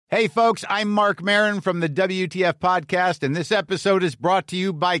Hey, folks, I'm Mark Maron from the WTF Podcast, and this episode is brought to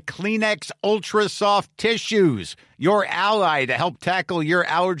you by Kleenex Ultra Soft Tissues, your ally to help tackle your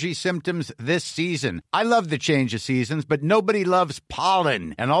allergy symptoms this season. I love the change of seasons, but nobody loves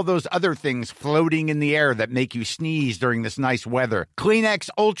pollen and all those other things floating in the air that make you sneeze during this nice weather. Kleenex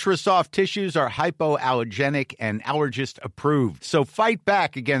Ultra Soft Tissues are hypoallergenic and allergist approved, so fight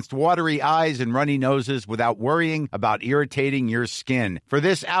back against watery eyes and runny noses without worrying about irritating your skin. For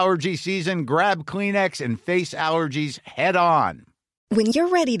this allergy season, grab Kleenex and face allergies head on. When you're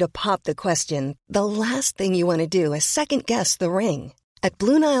ready to pop the question, the last thing you want to do is second-guess the ring. At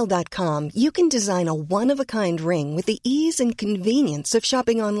BlueNile.com, you can design a one-of-a-kind ring with the ease and convenience of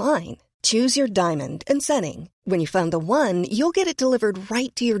shopping online. Choose your diamond and setting. When you find the one, you'll get it delivered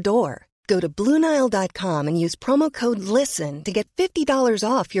right to your door. Go to BlueNile.com and use promo code LISTEN to get $50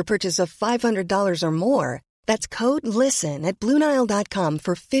 off your purchase of $500 or more. That's code LISTEN at BlueNile.com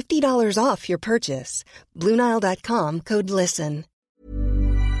for $50 off your purchase. BlueNile.com, code LISTEN.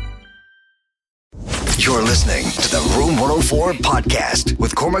 You're listening to the Room 104 podcast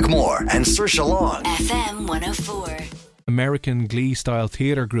with Cormac Moore and Saoirse Long. FM 104. American Glee style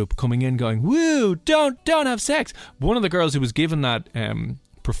theatre group coming in going, woo, don't have sex. One of the girls who was given that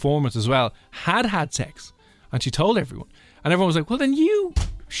performance as well had sex, and she told everyone, and everyone was like, well then you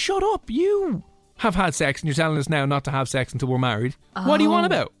shut up, you have had sex and you're telling us now not to have sex until we're married. What do you want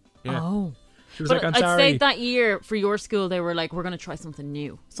about? Yeah. Oh. She was but like, I'm I'd sorry. say that year for your school they were like, we're going to try something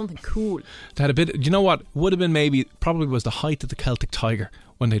new, something cool. They had a bit, do you know what would have been probably was the height of the Celtic Tiger,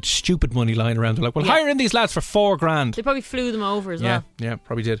 when they had stupid money lying around. They're like, well, hire in these lads for $4,000. They probably flew them over as well. Yeah,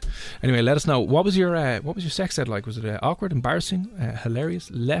 probably did. Anyway, let us know, what was your sex ed like? Was it awkward, embarrassing, hilarious?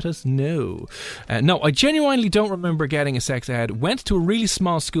 Let us know. No, I genuinely don't remember getting a sex ed. Went to a really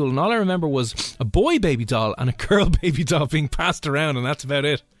small school, and all I remember was a boy baby doll and a girl baby doll being passed around, and that's about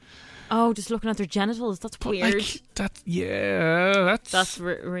it. Oh, just looking at their genitals. That's weird. That's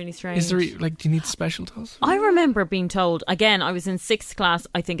really strange. Is there, do you need special dolls? I remember being told, again, I was in 6th class.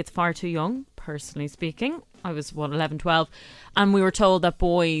 I think it's far too young, personally speaking. I was, 11, 12. And we were told that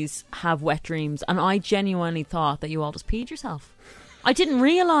boys have wet dreams. And I genuinely thought that you all just peed yourself. I didn't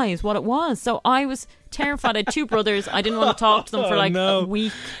realise what it was. So I was terrified. I had 2 brothers. I didn't want to talk to them for a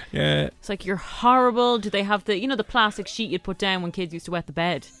week. Yeah. It's like, you're horrible. Do they have the plastic sheet you'd put down when kids used to wet the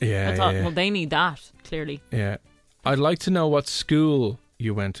bed? Yeah. I thought, well, they need that, clearly. Yeah. I'd like to know what school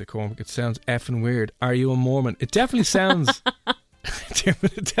you went to, Cormac. It sounds effing weird. Are you a Mormon? It definitely sounds...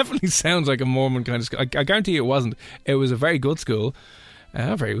 it definitely sounds like a Mormon kind of school. I guarantee it wasn't. It was a very good school.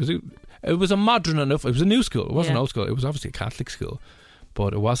 It was a modern enough. It was a new school. It wasn't old school. It was obviously a Catholic school,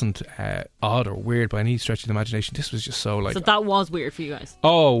 but it wasn't odd or weird by any stretch of the imagination. This was just so like. So that was weird for you guys.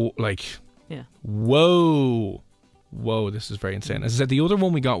 Oh, like. Yeah. Whoa, this is very insane. As I said, the other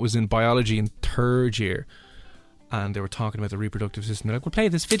one we got was in biology in 3rd year, and they were talking about the reproductive system. They're like, we'll play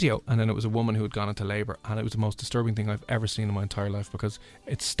this video, and then it was a woman who had gone into labour, and it was the most disturbing thing I've ever seen in my entire life, because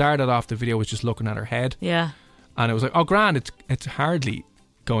it started off, the video was just looking at her head. Yeah. And it was like, oh grand, it's hardly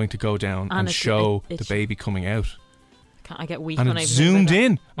going to go down and show the baby coming out. I get weak and when I zoomed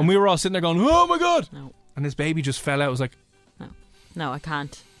in, and we were all sitting there going, oh my god. No. And this baby just fell out. I was like, no, I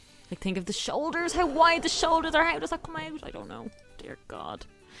can't. Like, think of the shoulders, how wide the shoulders are. How does that come out? I don't know. Dear God.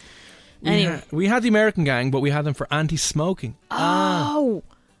 Anyway, we had the American gang, but we had them for anti-smoking. Oh,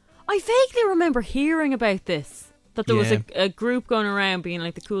 I vaguely remember hearing about this, that there was a group going around being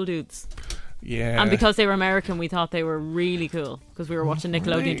like the cool dudes. Yeah. And because they were American, we thought they were really cool, because we were watching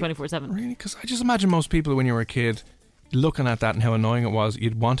Nickelodeon 24/7. Really? Because I just imagine most people when you were a kid looking at that and how annoying it was,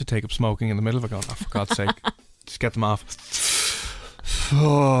 you'd want to take up smoking in the middle of it, going, oh, for God's sake, just get them off.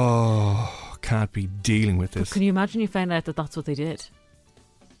 Oh, can't be dealing with this. But can you imagine you found out that that's what they did?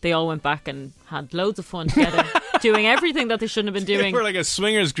 They all went back and had loads of fun together, doing everything that they shouldn't have been doing. We're like a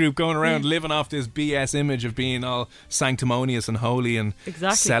swingers group going around living off this BS image of being all sanctimonious and holy and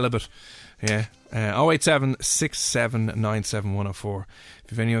celibate. Yeah. 087 6797 104.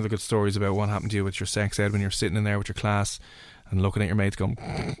 If you have any other good stories about what happened to you with your sex ed when you're sitting in there with your class and looking at your mates going,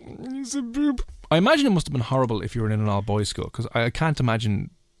 he's a boob. I imagine it must have been horrible if you were in an all-boys school, because I can't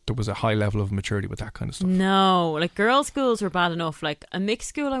imagine there was a high level of maturity with that kind of stuff. No, like girls' schools were bad enough. Like a mixed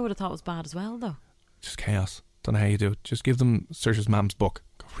school I would have thought was bad as well, though. Just chaos. Don't know how you do it. Just give them Saoirse's mum's book.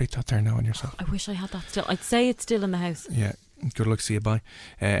 Go read that there now on yourself. I wish I had that still. I'd say it's still in the house. Yeah. Good luck, see you, bye.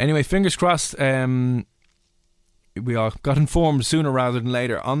 Anyway, fingers crossed. We all got informed sooner rather than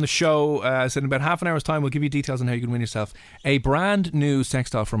later. On the show, I said in about half an hour's time, we'll give you details on how you can win yourself a brand new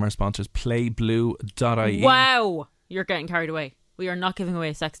sex doll from our sponsors, playblue.ie. Wow, you're getting carried away. We are not giving away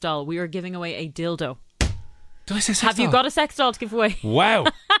a sex doll. We are giving away a dildo. Did I say sex Have doll? you got a sex doll to give away? Wow.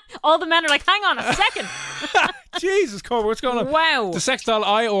 All the men are like, hang on a second. Jesus, Cormac, what's going on? Wow. The sex doll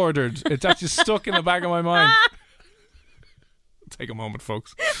I ordered, it's actually stuck in the back of my mind. Take a moment,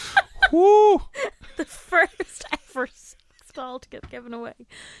 folks. Woo! The first ever sex doll to get given away.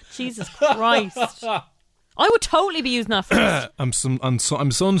 Jesus Christ. I would totally be using that first.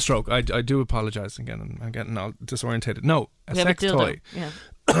 I'm sunstroke. I do apologise again. I'm getting all disorientated. No, a sex toy. Yeah.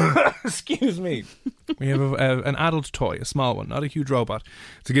 Excuse me. We have an adult toy, a small one, not a huge robot,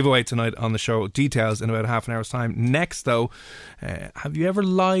 to give away tonight on the show. Details in about half an hour's time. Next, though, have you ever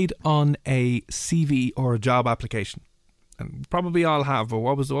lied on a CV or a job application? And probably all have, but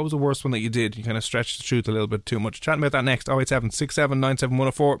what was the worst one that you did? You kind of stretched the truth a little bit too much. Chatting about that next. 087 67 97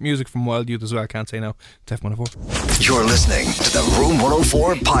 104. Music from Wild Youth as well. Can't say no. Def 104. You're listening to the Room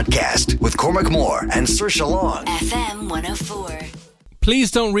 104 podcast with Cormac Moore and Saoirse Long. FM 104.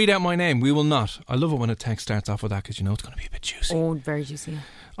 Please don't read out my name. We will not. I love it when a text starts off with that because you know it's going to be a bit juicy. Oh, very juicy.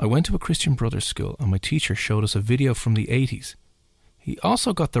 I went to a Christian Brothers school and my teacher showed us a video from the 80s. He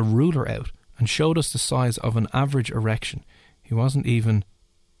also got the ruler out and showed us the size of an average erection. He wasn't even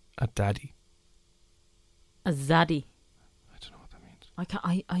a daddy. A zaddy. I don't know what that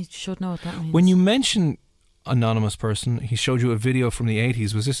means. I should know what that means. When you mention anonymous person, he showed you a video from the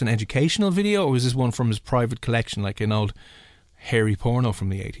 80s. Was this an educational video or was this one from his private collection, like an old hairy porno from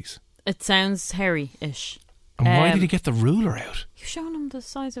the 80s? It sounds hairy-ish. And why did he get the ruler out? You're showing him the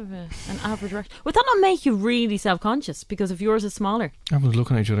size of an average erection. Would that not make you really self-conscious? Because if yours is smaller. Everyone's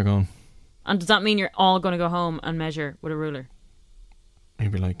looking at each other going... And does that mean you're all going to go home and measure with a ruler?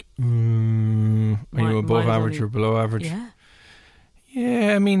 You'd be like, are you above average or below average? Yeah.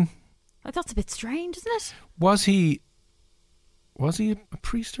 Yeah, I mean... That's a bit strange, isn't it? Was he a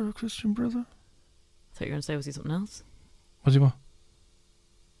priest or a Christian brother? I thought you were going to say, was he something else? Was he what?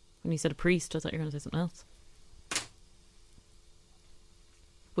 When you said a priest, I thought you were going to say something else.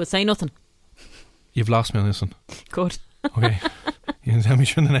 We'll say nothing. You've lost me on this one. Good. Okay. You can tell me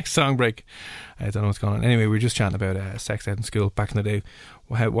during the next song break. I don't know what's going on. Anyway, we were just chatting about sex ed in school back in the day.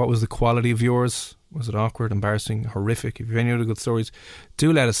 What was the quality of yours? Was it awkward, embarrassing, horrific? If you have any other good stories,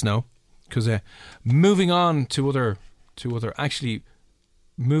 do let us know. Because moving on to other actually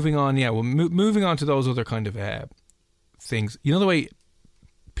moving on, yeah, well, moving on to those other kind of things. You know the way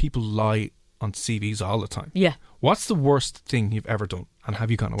people lie on CVs all the time? Yeah. What's the worst thing you've ever done, and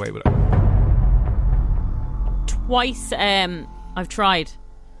have you gotten away with it? Twice I've tried.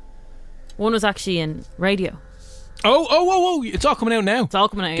 One was actually in radio. Oh, it's all coming out now. It's all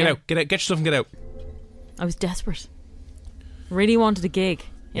coming out. Get out, get your stuff and get out. I was desperate. Really wanted a gig.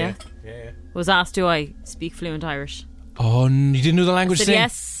 Yeah. Was asked, do I speak fluent Irish? Oh, you didn't know the language I thing?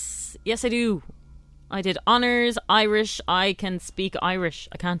 said, yes I do. I did honours, Irish. I can speak Irish.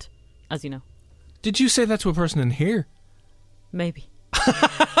 I can't, as you know. Did you say that to a person in here? Maybe.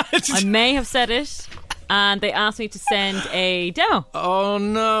 I may have said it, and they asked me to send a demo. Oh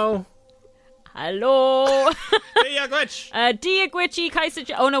no. Hello. Dia Gwitch. Dia Gwitchy Kaiser.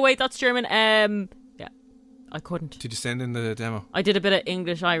 Oh no, wait, that's German. Yeah, I couldn't. Did you send in the demo? I did a bit of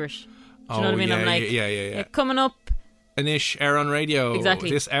English Irish. Do you know what I mean? Yeah, I'm like, yeah. Coming up. Anish, Aaron Radio. Exactly.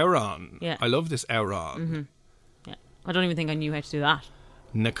 This Aaron. Yeah. I love this Aaron. Mm-hmm. Yeah. I don't even think I knew how to do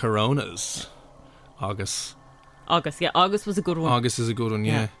that. Coronas. August. Yeah, August was a good one. August is a good one,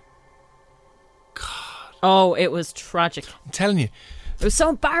 yeah. God. Oh, it was tragic. I'm telling you. It was so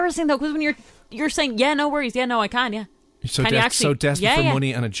embarrassing though, because when you're saying, yeah, no worries, yeah, no, I can, yeah. You're so desperate for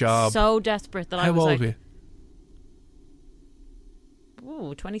money and a job. So desperate that I was like... How old were you?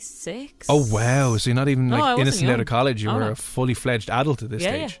 Ooh, 26. Oh wow, so you're not even innocent young. out of college, you were a fully fledged adult at this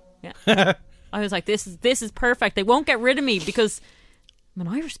stage. Yeah. I was like, this is perfect. They won't get rid of me because I'm an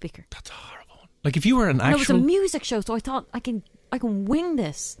Irish speaker. That's a horrible one. Like if you were an actual... it was a music show, so I thought I can wing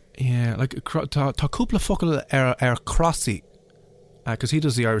this. Yeah, like tá cúpla focal crossy. Because he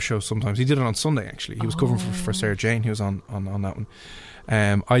does the Irish show sometimes. He did it on Sunday actually. He was covering for Sarah Jane. He was on that one.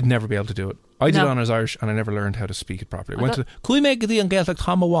 I'd never be able to do it. I did honours Irish and I never learned how to speak it properly. I went to Cui make the Gaelic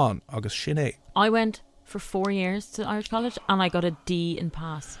Hamawan August Shine. I went for 4 years to Irish college and I got a D in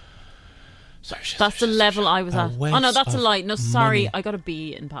pass. That's the level I was at. Oh no, that's a lie. No, sorry, I got a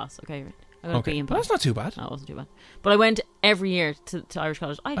B in pass. Okay, right. I got a B in pass. That's not too bad. No, it wasn't too bad. But I went every year to Irish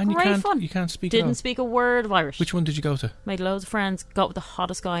college. I had great fun. You can't speak. Didn't speak a word of Irish. Which one did you go to? Made loads of friends. Got with the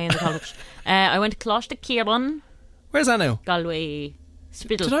hottest guy in the college. I went to Closh Kieran. Where's that now? Galway.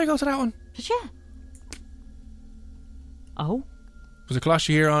 Spittle. Did I go to that one? Did you? Oh. Was it Closh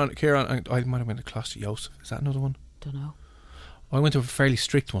Kieran? I might have went to Closh Joseph. Is that another one? Don't know. I went to a fairly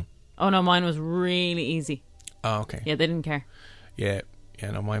strict one. Oh no, mine was really easy. Oh, okay. Yeah, they didn't care. Yeah,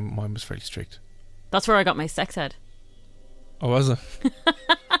 no, mine was fairly strict. That's where I got my sex ed. Oh, was it?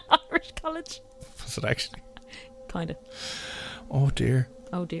 college. Was it actually? Kind of. Oh dear.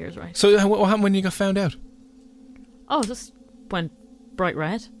 Oh dear is right. So what happened when you got found out? Oh, just went bright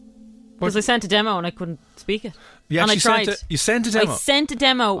red. Because I sent a demo and I couldn't speak it. And I tried. You sent a demo? I sent a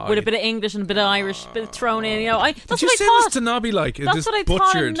demo with a bit of English and a bit of Irish, bit thrown in. You know, that's Did you what I send thought. this to Nobby like? That's what I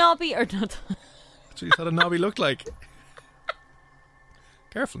thought a Nobby or not. That's what you thought a Nobby looked like.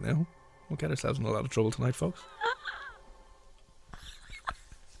 Careful now. We'll get ourselves in a lot of trouble tonight, folks.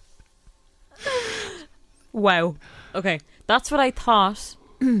 Wow. Okay. That's what I thought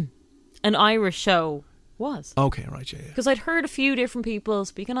an Irish show was. Okay, right, yeah. Because I'd heard a few different people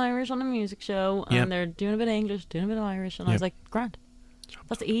speaking Irish on a music show, and they're doing a bit of English, doing a bit of Irish, and I was like, grand.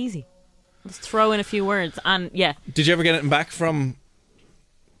 That's easy. Just throw in a few words, and yeah. Did you ever get it back from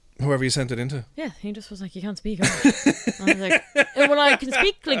whoever you sent it into? Yeah, he just was like, you can't speak Irish. I was like, well, I can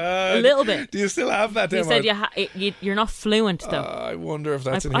speak like a little bit. Do you still have that demo? He said you're not fluent though. I wonder if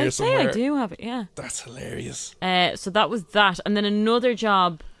that's in here somewhere. I say I do have it, yeah. That's hilarious. So that was that. And then another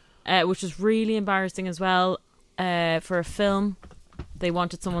job, which was really embarrassing as well, for a film. They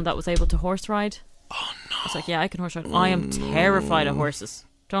wanted someone that was able to horse ride. Oh no. I was like, yeah, I can horse ride. I am terrified of horses.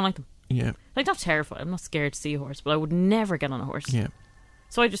 Don't like them. Yeah. Like, not terrified. I'm not scared to see a horse, but I would never get on a horse. Yeah.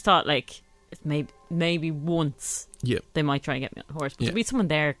 So I just thought, like, if maybe once they might try and get me on a horse. But there'd be someone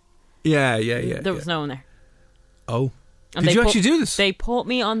there. Yeah. There was no one there. Oh. And did you actually do this? They put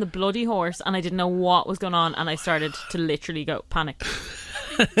me on the bloody horse and I didn't know what was going on, and I started to literally go panic.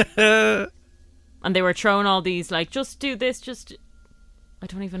 And they were throwing all these, like, just do this, just... I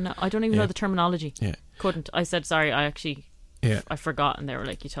don't even know the terminology. Yeah. Couldn't. I said, sorry, I forgot, and they were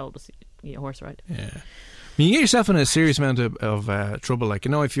like, you told us you horse ride. Yeah. I mean, you get yourself in a serious amount of trouble. Like, you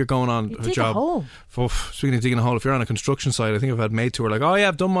know, if you're going on a job. Speaking of digging a hole, if you're on a construction site, I think I've had mates who are like, oh yeah,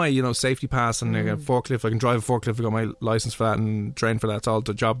 I've done my, safety pass and I got a forklift. I can drive a forklift. I got my license for that and train for that. It's all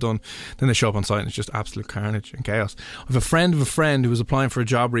the job done. Then they show up on site and it's just absolute carnage and chaos. I have a friend of a friend who was applying for a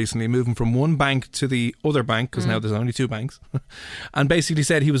job recently, moving from one bank to the other bank, because now there's only two banks, and basically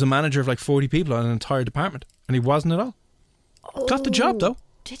said he was a manager of like 40 people on an entire department, and he wasn't at all. Got the job though.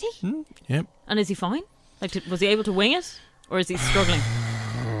 Did he? Yeah. And is he fine? Like, was he able to wing it, or is he struggling?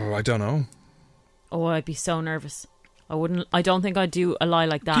 I don't know. Oh, I'd be so nervous. I don't think I'd do a lie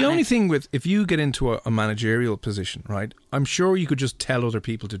like that. The only thing with, if you get into a managerial position, right, I'm sure you could just tell other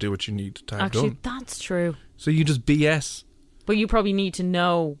people to do what you need to have done. Actually, that's true. So you just BS. But you probably need to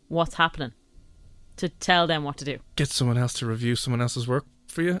know what's happening to tell them what to do. Get someone else to review someone else's work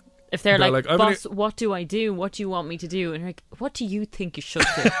for you. If they're like, boss, what do I do? What do you want me to do? And you're like, what do you think you should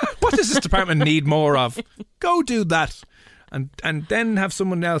do? What does this department need more of? Go do that. And then have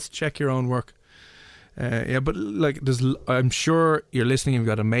someone else check your own work. But like, I'm sure you're listening and you've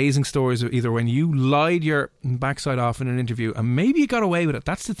got amazing stories of either when you lied your backside off in an interview and maybe you got away with it.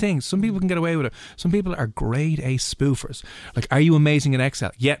 That's the thing. Some people can get away with it. Some people are grade A spoofers. Like, are you amazing in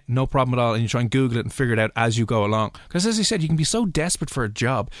Excel? Yeah, no problem at all. And you try and Google it and figure it out as you go along. Because as I said, you can be so desperate for a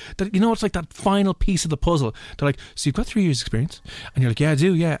job that, it's like that final piece of the puzzle. They're like, so you've got 3 years experience? And you're like, yeah, I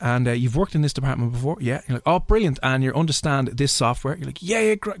do, yeah. And you've worked in this department before? Yeah. You're like, oh, brilliant. And you understand this software? You're like,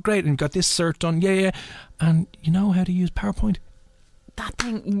 yeah, great. And you've got this cert done? Yeah. And you know how to use PowerPoint? That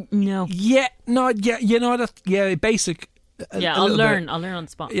thing, no. Yeah, no, yeah, basic. I'll learn on the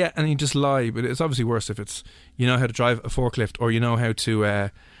spot. Yeah, and you just lie, but it's obviously worse if it's, you know how to drive a forklift, or you know how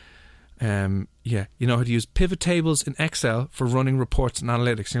to, you know how to use pivot tables in Excel for running reports and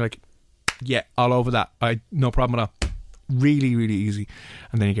analytics. And you're like, yeah, all over that. No problem at all. Really, really easy.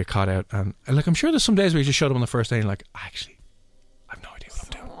 And then you get caught out. And like, I'm sure there's some days where you just showed up on the first day and you're like, actually, I have no idea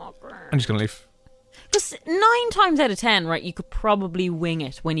what I'm doing. I'm just going to leave. Because 9 times out of 10, right, you could probably wing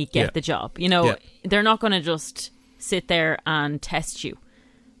it when you get the job. They're not going to just sit there and test you.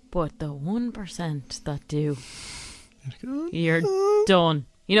 But the 1% that do, you're done.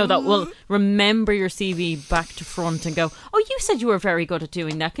 That will remember your CV back to front and go, oh, you said you were very good at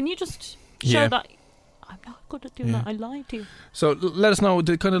doing that. Can you just show that? I'm not good at doing that. I lied to you. So let us know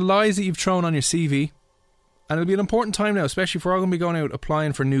the kind of lies that you've thrown on your CV. And it'll be an important time now, especially if we're all going to be going out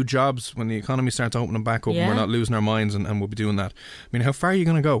applying for new jobs when the economy starts opening back up and we're not losing our minds, and we'll be doing that. I mean, how far are you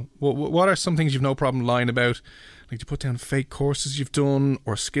going to go? What are some things you've no problem lying about? Like, to put down fake courses you've done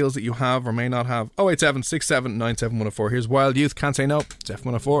or skills that you have or may not have. 087 67 97 104. Here's Wild Youth, Can't Say No. It's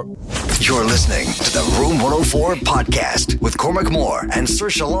F104. You're listening to the Room 104 podcast with Cormac Moore and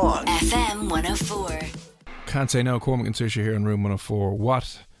Saoirse Long. FM 104. Can't Say No. Cormac and Saoirse here on Room 104.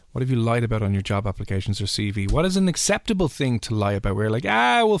 What have you lied about on your job applications or CV? What is an acceptable thing to lie about? Where you're like,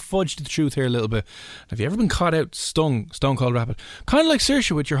 we'll fudge the truth here a little bit. Have you ever been caught out stone cold rapid? Kind of like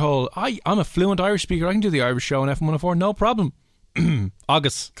Saoirse with your whole, I'm a fluent Irish speaker. I can do the Irish show on FM 104. No problem.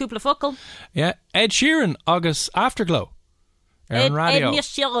 August. Cúpla focal. Yeah. Ed Sheeran, August Afterglow. Ed Radio.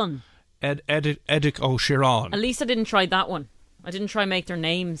 Sheeran. Edic O'Sheeran. At least I didn't try that one. I didn't try make their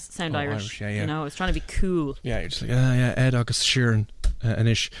names sound Irish. Yeah. You know, I was trying to be cool. Yeah, you're just like, Ed August Sheeran.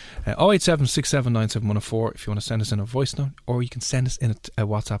 Anish. 08767971004 if you want to send us in a voice note, or you can send us in a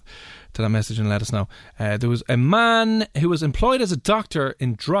WhatsApp to that message and let us know. There was a man who was employed as a doctor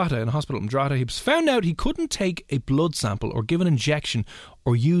in Drogheda, in a hospital in Drogheda. He was found out he couldn't take a blood sample or give an injection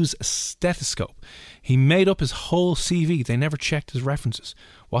or use a stethoscope. He made up his whole CV. They never checked his references.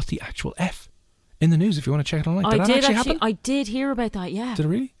 What the actual F? In the news, if you want to check it online. Did that actually happen? I did hear about that, yeah. Did it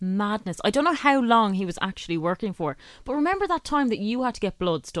really? Madness. I don't know how long he was actually working for, but remember that time that you had to get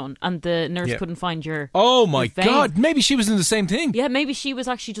bloods done and the nurse couldn't find your Oh my vein? God, maybe she was in the same thing. Yeah, maybe she was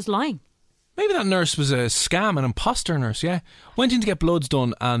actually just lying. Maybe that nurse was a scam, an imposter nurse, yeah. Went in to get bloods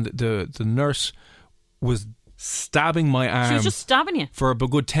done and the nurse was stabbing my arm. She was just stabbing you. For a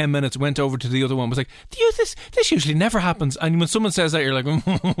good 10 minutes, went over to the other one, was like, this usually never happens. And when someone says that, you're like,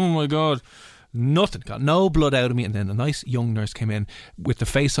 oh my God. Nothing, got no blood out of me. And then a nice young nurse came in with the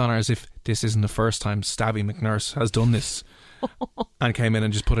face on her as if this isn't the first time Stabby McNurse has done this. And came in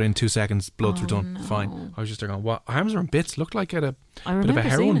and just put it in 2 seconds. Bloods were done. No. Fine. I was just there going, what? Arms are in bits. Looked like I had a bit of a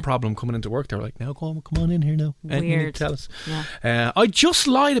heroin problem coming into work. They were like, now come on in here now. Weird. Tell us. Yeah. I just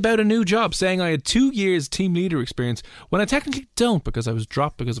lied about a new job, saying I had 2 years team leader experience when I technically don't, because I was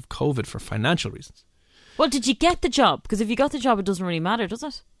dropped because of COVID for financial reasons. Well, did you get the job? Because if you got the job, it doesn't really matter, does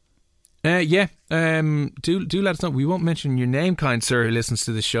it? Yeah. Do let us know. We won't mention your name, kind sir, who listens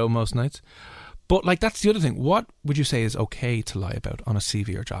to this show most nights. But that's the other thing. What would you say is okay to lie about on a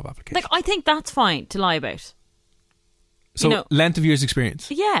CV or job application? I think that's fine to lie about. So length of years experience.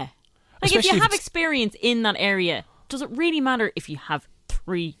 Yeah. If you have experience in that area, does it really matter if you have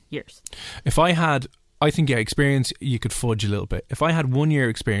 3 years? I think experience, you could fudge a little bit. If I had 1 year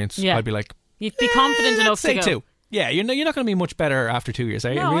experience, I'd be like, you'd be confident enough to go. 2. Yeah, you're not going to be much better after 2 years, are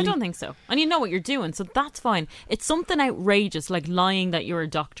you? No, really? I don't think so. And you know what you're doing, so that's fine. It's something outrageous, like lying that you're a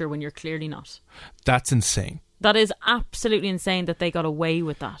doctor when you're clearly not. That's insane. That is absolutely insane that they got away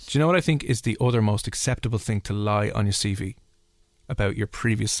with that. Do you know what I think is the other most acceptable thing to lie on your CV about your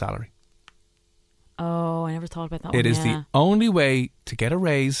previous salary? Oh, I never thought about that one. It is the only way to get a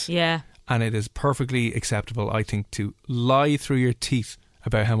raise. Yeah. And it is perfectly acceptable, I think, to lie through your teeth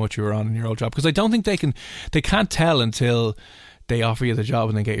about how much you were on in your old job, because I don't think they can't tell until they offer you the job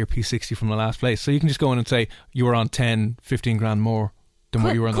and then get your P60 from the last place. So you can just go in and say you were on 10-15 grand more than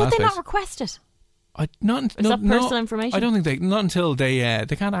what you were on the last place. Could they not request it? Is that personal information? I don't think not until they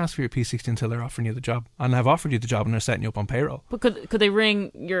can't ask for your P60 until they're offering you the job and have offered you the job and they're setting you up on payroll. But could they ring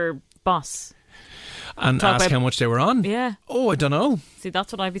your boss and ask how much they were on? Yeah. Oh, I don't know. See,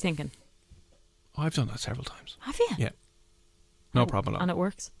 that's what I'd be thinking. Oh, I've done that several times. Have you? Yeah. No problem at all. And it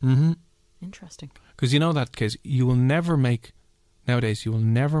works? Mm-hmm. Interesting. Because you know that case, nowadays you will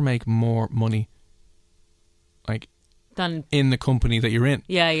never make more money than in the company that you're in.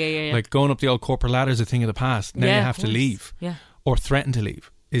 Yeah. Like going up the old corporate ladder is a thing of the past. Now you have to leave. Yeah. Or threaten to leave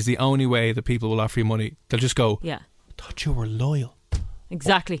is the only way that people will offer you money. They'll just go, yeah, I thought you were loyal.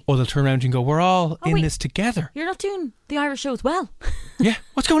 Exactly. Or they'll turn around and go, we're all in this together. You're not doing the Irish show as well. Yeah.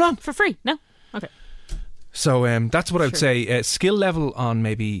 What's going on? For free? No? Okay. So that's what I would say. Skill level on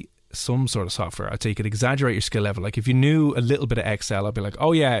maybe some sort of software. I'd say you could exaggerate your skill level. Like if you knew a little bit of Excel, I'd be like,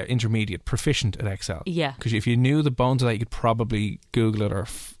 oh yeah, intermediate, proficient at Excel. Yeah. Because if you knew the bones of that, you could probably Google it or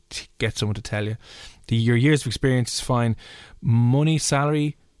get someone to tell you. Your years of experience is fine. Money,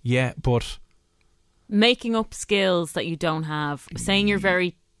 salary, yeah, but making up skills that you don't have, saying you're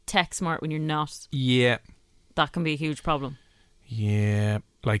very tech smart when you're not. Yeah. That can be a huge problem. Yeah.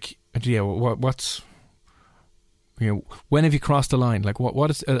 Like, yeah, what's... when have you crossed the line? Like, what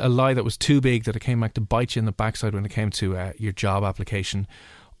is a lie that was too big that it came back to bite you in the backside when it came to your job application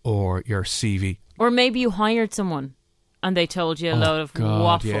or your CV? Or maybe you hired someone and they told you a load of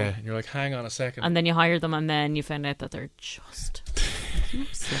waffle. Yeah, and you're like, hang on a second. And then you hired them and then you found out that they're just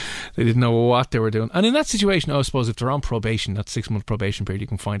useless. They didn't know what they were doing. And in that situation, I suppose if they're on probation, that 6-month probation period, you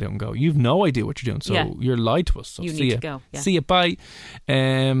can find out and go, you've no idea what you're doing, so you're lied to us. So you need to go. Yeah. See you, bye.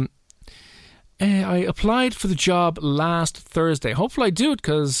 I applied for the job last Thursday. Hopefully I do it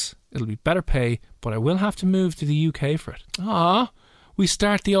because it'll be better pay, but I will have to move to the UK for it. We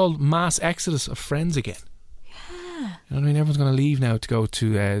start the old mass exodus of friends again. Yeah. You know what I mean? Everyone's going to leave now to go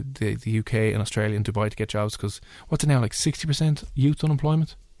to the UK and Australia and Dubai to get jobs because what's it now, like 60% youth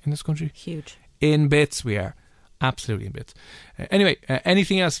unemployment in this country? Huge. In bits we are. Absolutely in bits. Anyway,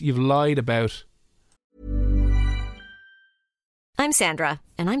 anything else you've lied about? I'm Sandra,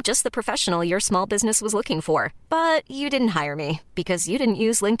 and I'm just the professional your small business was looking for. But you didn't hire me because you didn't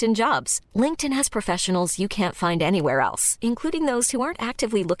use LinkedIn Jobs. LinkedIn has professionals you can't find anywhere else, including those who aren't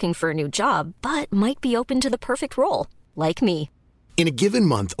actively looking for a new job, but might be open to the perfect role, like me. In a given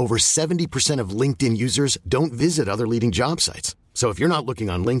month, over 70% of LinkedIn users don't visit other leading job sites. So if you're not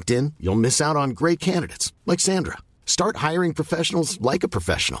looking on LinkedIn, you'll miss out on great candidates like Sandra. Start hiring professionals like a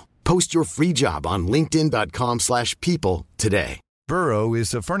professional. Post your free job on linkedin.com/people today. Burrow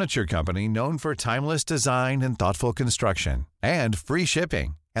is a furniture company known for timeless design and thoughtful construction and free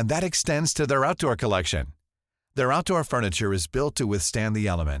shipping, and that extends to their outdoor collection. Their outdoor furniture is built to withstand the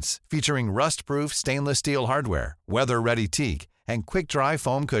elements, featuring rust-proof stainless steel hardware, weather-ready teak, and quick-dry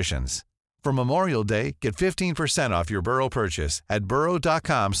foam cushions. For Memorial Day, get 15% off your Burrow purchase at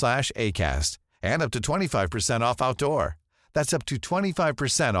burrow.com/ACAST and up to 25% off outdoor. That's up to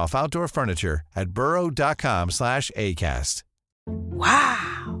 25% off outdoor furniture at burrow.com/ACAST.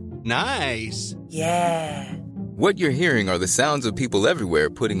 Wow. Nice. Yeah. What you're hearing are the sounds of people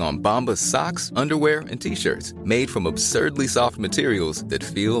everywhere putting on Bombas socks, underwear, and T-shirts made from absurdly soft materials that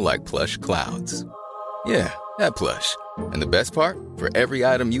feel like plush clouds. Yeah, that plush. And the best part? For every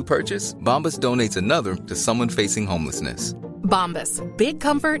item you purchase, Bombas donates another to someone facing homelessness. Bombas. Big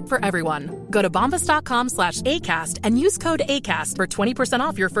comfort for everyone. Go to bombas.com/ACAST and use code ACAST for 20%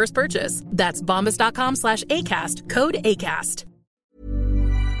 off your first purchase. That's bombas.com/ACAST. Code ACAST.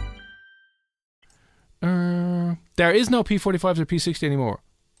 There is no P45s or P60 anymore.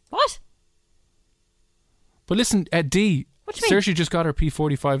 What? But listen, D. What do you mean? Saoirse just got her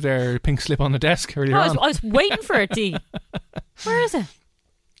P45 there, pink slip on the desk earlier on. I was waiting for it, D. Where is it?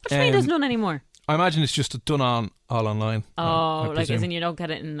 What do you mean there's none anymore? I imagine it's just done all online. Oh, like as in you don't get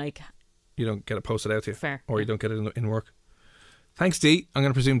it in like... You don't get it posted out to you. Fair. Or you don't get it in work. Thanks, D. I'm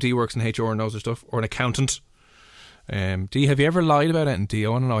going to presume D works in HR and knows her stuff. Or an accountant. D, have you ever lied about anything? D, I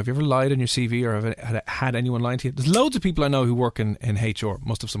want to know, have you ever lied on your CV or have had anyone lying to you? There's loads of people I know who work in HR.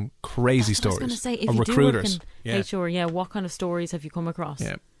 Must have some crazy stories. I was going to say, if or you recruiters. do work in HR, what kind of stories have you come across?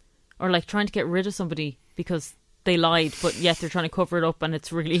 Yeah. Or like trying to get rid of somebody because they lied, but yet they're trying to cover it up, and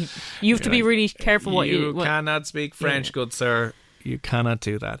it's really... You have to be really careful what you... You cannot speak French, good sir. You cannot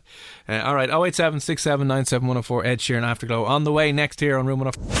do that. All right, 087 67 97 104, Ed Sheeran, Afterglow. On the way next here on Room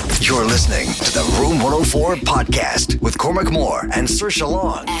 104. You're listening to the Room 104 podcast with Cormac Moore and Saoirse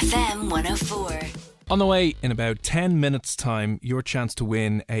Long. FM 104. On the way, in about 10 minutes' time, your chance to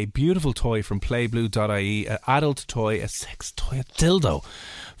win a beautiful toy from playblue.ie, an adult toy, a sex toy, a dildo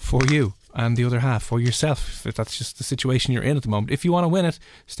for you and the other half for yourself, if that's just the situation you're in at the moment. If you want to win it,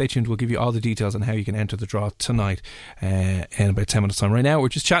 stay tuned. We'll give you all the details on how you can enter the draw tonight in about 10 minutes' time. Right now, we're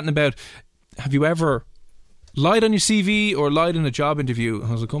just chatting about, have you ever lied on your CV or lied in a job interview?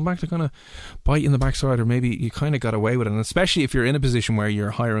 Has it come back to kind of bite you in the backside, or maybe you kind of got away with it? And especially if you're in a position where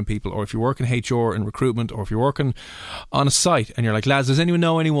you're hiring people, or if you're working HR and recruitment, or if you're working on a site and you're like, lads, does anyone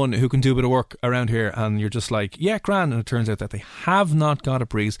know anyone who can do a bit of work around here? And you're just like, yeah, grand. And it turns out that they have not got a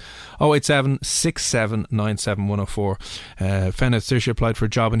breeze. 087 67 97 104. Found out Saoirse applied for a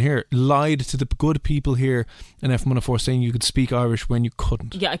job in here, lied to the good people here in FM 104 saying you could speak Irish when you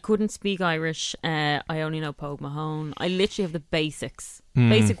couldn't. Yeah, I couldn't speak Irish. I only know Pogue Mahone. I literally have the basics.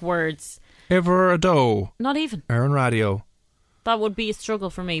 Basic words. Ever a dough? Not even. Aaron Radio. That would be a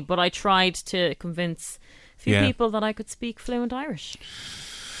struggle for me, but I tried to convince a few people that I could speak fluent Irish.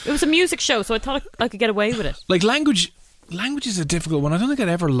 It was a music show, so I thought I could get away with it. Like language is a difficult one. I don't think I'd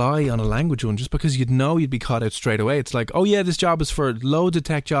ever lie on a language one, just because you'd be caught out straight away. It's like, oh yeah, this job is for loads of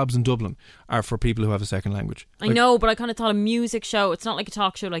tech jobs in Dublin are for people who have a second language. I know, but I kind of thought a music show, it's not like a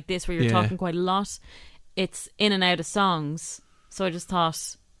talk show like this where you're talking quite a lot. It's in and out of songs, so I just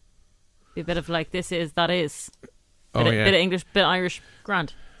thought be a bit of like this is, that is. Bit of English, bit of Irish,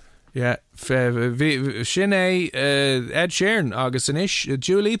 grand. Yeah, Sinead, Ed Sheeran, August and Ish,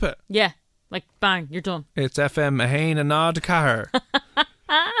 Dua Lipa. Yeah, like bang, you're done. It's FM a Hain and Nod Cahar.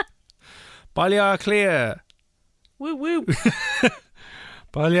 Balia Clear. Woo woo.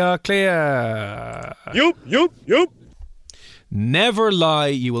 Balia Clear. Yup. Never lie,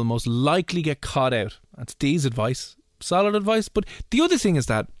 you will most likely get caught out. That's Dee's advice. Solid advice. But the other thing is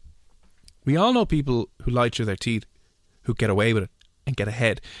that we all know people who lie through their teeth who get away with it and get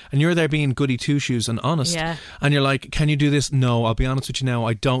ahead. And you're there being goody two-shoes and honest. Yeah. And you're like, can you do this? No, I'll be honest with you now,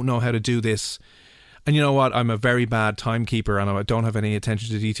 I don't know how to do this. And you know what? I'm a very bad timekeeper and I don't have any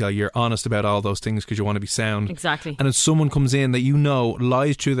attention to detail. You're honest about all those things because you want to be sound. Exactly. And if someone comes in that you know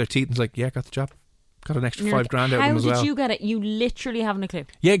lies through their teeth and is like, yeah, got the job. Got an extra $5,000 out of them as well. How did you get it? You literally haven't a clue.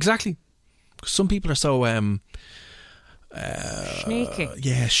 Yeah, exactly. Some people are so snaky.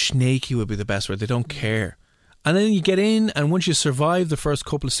 Yeah, snaky would be the best word. They don't care. And then you get in, and once you survive the first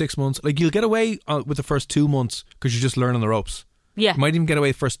couple of 6 months, like you'll get away with the first 2 months because you're just learning the ropes. Yeah. You might even get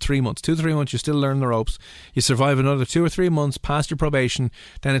away the first 3 months. 2 to 3 months, you're still learning the ropes. You survive another 2 or 3 months past your probation,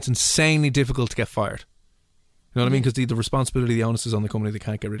 then it's insanely difficult to get fired. You know what I mean? Because the responsibility, the onus is on the company. They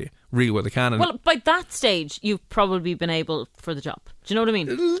can't get rid of you. Really well, they can. Well, by that stage, you've probably been able for the job. Do you know what I mean?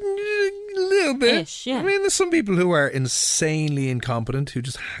 A little bit. Ish, yeah. I mean, there's some people who are insanely incompetent who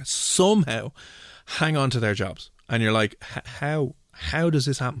just somehow hang on to their jobs. And you're like, how does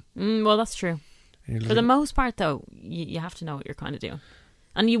this happen? Well, that's true. For the most part, though, you have to know what you're kind of doing.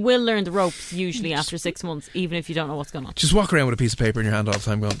 And you will learn the ropes usually after 6 months, even if you don't know what's going on. Just walk around with a piece of paper in your hand all the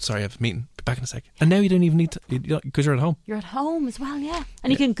time going, sorry, I have a meeting, be back in a sec. And now you don't even need to, because you're at home. You're at home as well, yeah.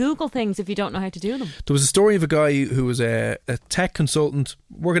 And you can Google things if you don't know how to do them. There was a story of a guy who was a tech consultant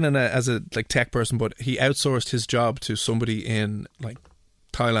working as a tech person, but he outsourced his job to somebody in like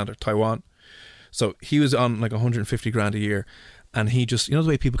Thailand or Taiwan. So he was on like 150 grand a year. And he just, you know the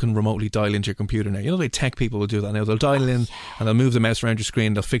way people can remotely dial into your computer now? You know the way tech people will do that now? They'll dial in and they'll move the mouse around your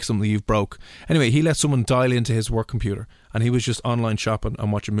screen, they'll fix something you've broke. Anyway, he let someone dial into his work computer and he was just online shopping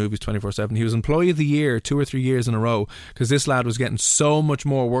and watching movies 24/7. He was Employee of the Year 2 or 3 years in a row because this lad was getting so much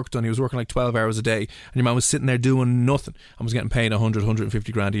more work done. He was working like 12 hours a day and your man was sitting there doing nothing and was getting paid 100,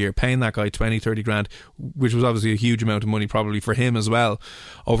 150 grand a year, paying that guy 20, 30 grand, which was obviously a huge amount of money probably for him as well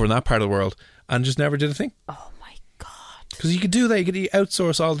over in that part of the world, and just never did a thing. Oh. Because you could do that, you could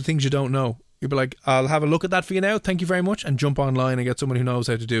outsource all the things you don't know. You'd be like, I'll have a look at that for you now, thank you very much, and jump online and get someone who knows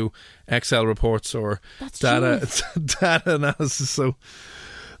how to do Excel reports or data analysis. So,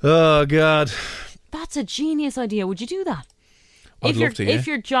 oh God. That's a genius idea. Would you do that? I'd love to, yeah. If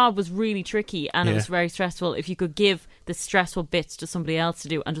your job was really tricky and it was very stressful, if you could give the stressful bits to somebody else to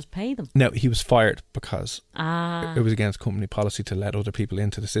do and just pay them. No, he was fired because it was against company policy to let other people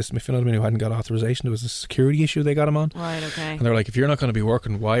into the system. If you know what I mean, who hadn't got authorization, there was a security issue they got him on. Right, okay. And they were like, if you're not going to be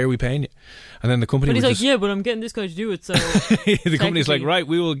working, why are we paying you? And then the company But he's like, yeah, but I'm getting this guy to do it, so... The company's like, right,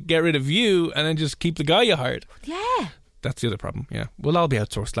 we will get rid of you and then just keep the guy you hired. Yeah. That's the other problem, yeah. We'll all be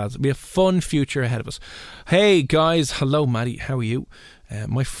outsourced, lads. It'll be a fun future ahead of us. Hey, guys. Hello, Maddie. How are you?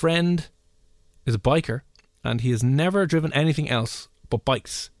 My friend is a biker and he has never driven anything else but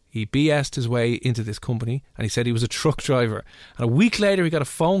bikes. He BS'd his way into this company and he said he was a truck driver. And a week later, he got a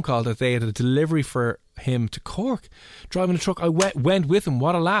phone call that they had a delivery for him to Cork. Driving a truck. I went with him.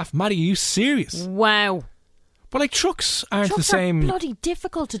 What a laugh. Maddie, are you serious? Wow. But like trucks aren't the same. Trucks are bloody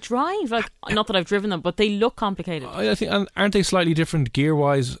difficult to drive. Like, not that I've driven them, but they look complicated. I think, and aren't they slightly different gear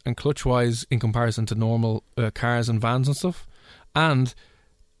wise and clutch wise in comparison to normal cars and vans and stuff? And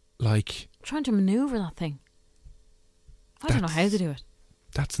like trying to manoeuvre that thing, I don't know how to do it.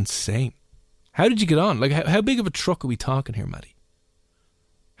 That's insane. How did you get on? Like, how big of a truck are we talking here, Maddie?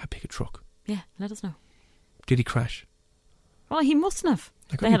 How big a truck? Yeah, let us know. Did he crash? Well, he mustn't have.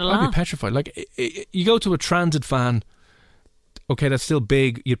 Like, they had a laugh. I'd be petrified. Like, you go to a transit van, okay, that's still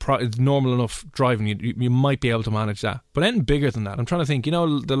big. It's normal enough driving. You might be able to manage that. But anything bigger than that, I'm trying to think. You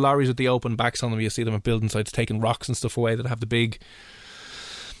know, the lorries with the open backs on them. You see them at building sites taking rocks and stuff away that have the big.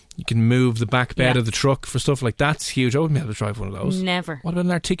 You can move the back bed of the truck for stuff like that's huge. I wouldn't be able to drive one of those. Never. What about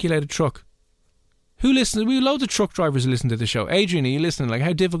an articulated truck? Who listens? We have loads of truck drivers who listen to the show. Adrian, are you listening? Like,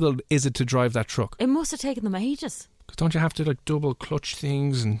 how difficult is it to drive that truck? It must have taken them ages. Because don't you have to like double clutch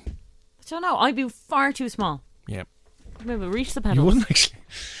things and? I don't know. I'd be far too small. Yeah. Maybe reach the pedals. You wouldn't actually.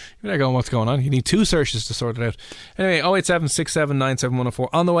 You're not going, what's going on? You need 2 searches to sort it out. Anyway, 087-679-7104.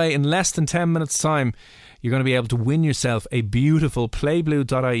 On the way, in less than 10 minutes' time, you're going to be able to win yourself a beautiful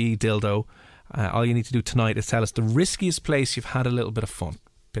playblue.ie dildo. All you need to do tonight is tell us the riskiest place you've had a little bit of fun.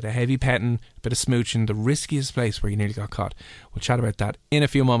 Bit of heavy petting, bit of smooching, the riskiest place where you nearly got caught. We'll chat about that in a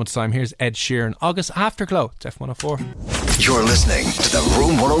few moments' time. Here's Ed Sheeran, August Afterglow. It's F104. You're listening to the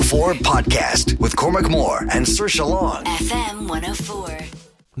Room 104 podcast with Cormac Moore and Saoirse Long. FM 104.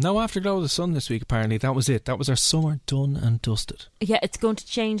 No Afterglow of the sun this week, apparently. That was it. That was our summer done and dusted. Yeah, it's going to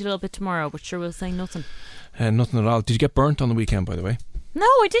change a little bit tomorrow, but sure, we'll say nothing. Nothing at all. Did you get burnt on the weekend, by the way? No,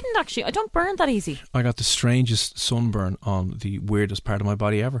 I didn't actually. I don't burn that easy. I got the strangest sunburn on the weirdest part of my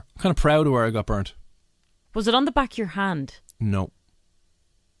body ever. I'm kind of proud of where I got burnt. Was it on the back of your hand? No.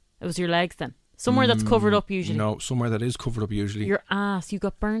 It was your legs then? Somewhere that's covered up usually? No, somewhere that is covered up usually. Your ass. You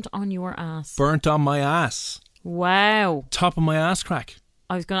got burnt on your ass. Burnt on my ass. Wow. Top of my ass crack.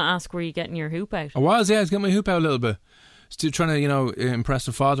 I was going to ask, were you getting your hoop out? I was getting my hoop out a little bit. Still trying to, impress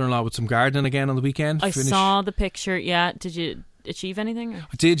the father-in-law with some gardening again on the weekend. I saw the picture, yeah. Did you achieve anything? Or?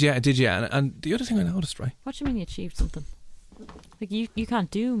 I did, yeah. And the other thing I noticed, right? What do you mean you achieved something? Like, you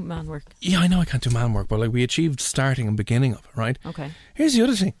can't do man work. Yeah, I know I can't do man work, but like we achieved starting and beginning of it, right? Okay. Here's the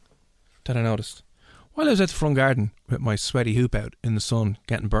other thing that I noticed. While I was at the front garden with my sweaty hoop out in the sun,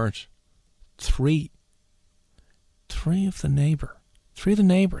 getting burnt, three of the neighbour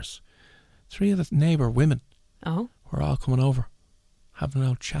women were all coming over, having an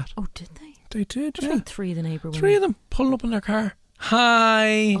old chat. Oh, did they? They did, yeah. Three of the neighbour women? Three of them pulling up in their car.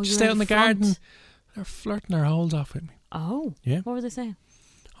 Hi, just out in the front? garden. They're flirting their holes off with me. Oh, yeah. What were they saying?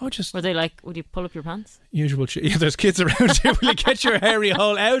 Oh, just... Were they like, would you pull up your pants? Usual shit. Yeah, there's kids around here. Will you get your hairy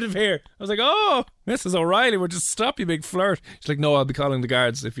hole out of here? I was like, oh, Mrs. O'Reilly, we'll just stop, you big flirt. She's like, no, I'll be calling the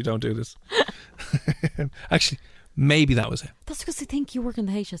guards if you don't do this. Actually, maybe that was it. That's because they think you work in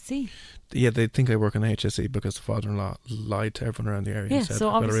the HSC. Yeah, they think I work in the HSC because the father-in-law lied to everyone around the area. Yeah, said, so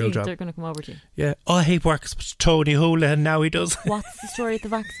obviously got a real job. They're going to come over to you. Yeah. Oh, he works with Tony Houlihan now, he does. What's the story at the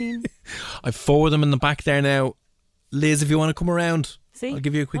vaccine? I've 4 of them in the back there now. Liz, if you want to come around, see, I'll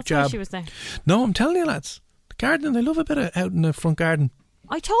give you a quick that's jab. What she was there. No, I'm telling you, lads. The garden, they love a bit of out in the front garden.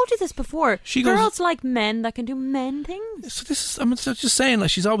 I told you this before. She Girls like men that can do men things. So this is, I'm just saying, like,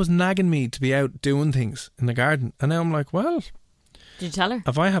 she's always nagging me to be out doing things in the garden. And now I'm like, well... Did you tell her?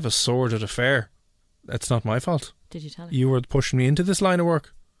 If I have a sordid affair, it's not my fault. Did you tell her? You were pushing me into this line of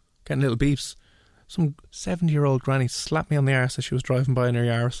work, getting little beeps. Some 70-year-old granny slapped me on the arse as she was driving by in her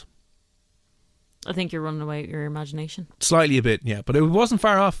Yaris. I think you're running away with your imagination. Slightly a bit, yeah. But it wasn't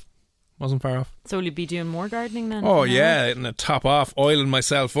far off. So will you be doing more gardening then? Oh, yeah. And a top off, oiling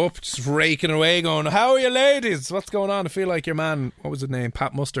myself up, just raking away, going, how are you ladies? What's going on? I feel like your man, what was his name?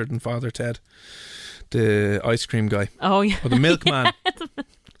 Pat Mustard and Father Ted. The ice cream guy. Oh, yeah. Or the milkman.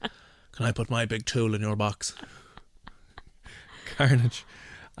 Can I put my big tool in your box? Carnage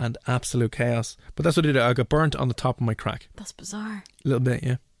and absolute chaos. But that's what I did. I got burnt on the top of my crack. That's bizarre. A little bit,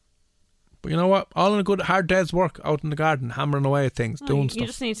 yeah. But you know what? All in a good hard day's work out in the garden, hammering away at things, doing stuff. You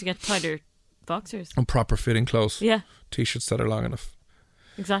just need to get tighter boxers. And proper fitting clothes. Yeah. T-shirts that are long enough.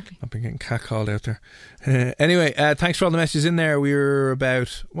 Exactly. I've been getting catcalled out there. Anyway, thanks for all the messages in there. We're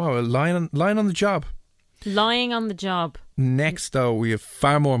about, lying on the job. Lying on the job. Next, though, we have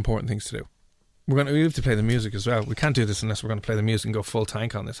far more important things to do. We have to play the music as well. We can't do this unless we're going to play the music and go full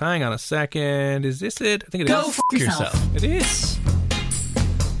tank on this. Hang on a second. Is this it? I think it is. Go f*** yourself. It is.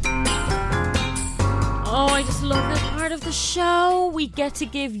 Oh, I just love this part of the show. We get to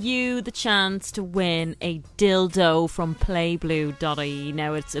give you the chance to win a dildo from playblue.ie.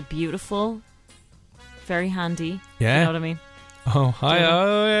 Now, it's a beautiful, very handy. Yeah. You know what I mean? Oh, hi.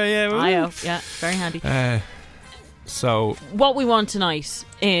 Oh, yeah. Hi-oh. Yeah, very handy. So what we want tonight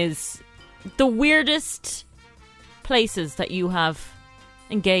is the weirdest places that you have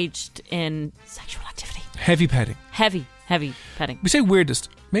engaged in sexual activity. Heavy petting. Heavy petting. We say weirdest.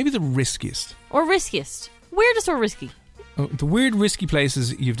 Maybe the riskiest. Or riskiest. Weirdest or risky? The weird, risky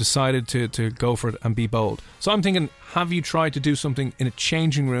places you've decided to go for it and be bold. So I'm thinking, have you tried to do something in a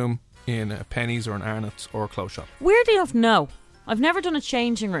changing room in a Penny's or an Arnott's or a clothes shop? Weirdly enough, no. I've never done a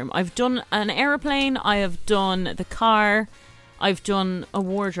changing room. I've done an aeroplane. I have done the car. I've done a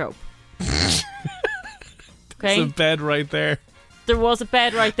wardrobe. Okay? There's a bed right there. There was a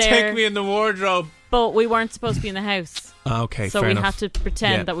bed right there. Take me in the wardrobe. But we weren't supposed to be in the house. Okay, so fair we enough. had to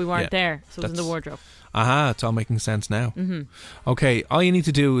pretend that we weren't there. So it was in the wardrobe. Aha, it's all making sense now. Mm-hmm. Okay, all you need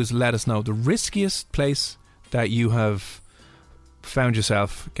to do is let us know the riskiest place that you have found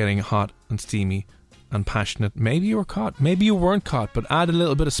yourself getting hot and steamy and passionate. Maybe you were caught, maybe you weren't caught, but add a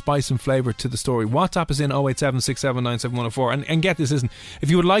little bit of spice and flavour to the story. WhatsApp is in 08767971004. And get this, if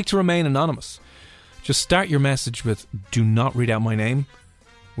you would like to remain anonymous, just start your message with, do not read out my name.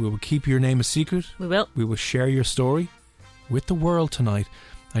 We will keep your name a secret. We will. We will share your story with the world tonight,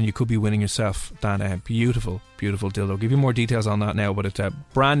 and you could be winning yourself that beautiful, beautiful dildo. I'll give you more details on that now, but it's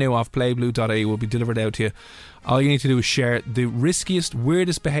brand new off playblue.ie. Will be delivered out to you. All you need to do is share the riskiest,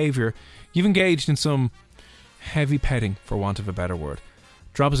 weirdest behaviour you've engaged in, some heavy petting, for want of a better word.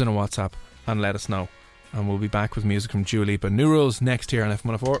 Drop us in a WhatsApp and let us know. And we'll be back with music from Dua Lipa. New Rules next here on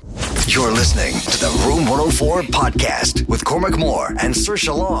FM104. You're listening to the Room 104 podcast with Cormac Moore and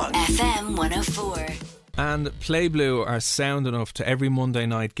Saoirse Long. FM 104. And Playblue are sound enough to every Monday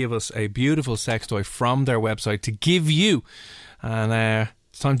night give us a beautiful sex toy from their website to give you. And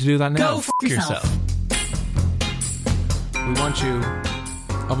it's time to do that now. Go f*** yourself. We want you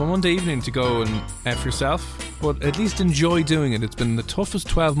of a Monday evening to go and F yourself, but at least enjoy doing it. It's been the toughest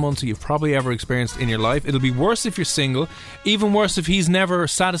 12 months that you've probably ever experienced in your life. It'll be worse if you're single, even worse if he's never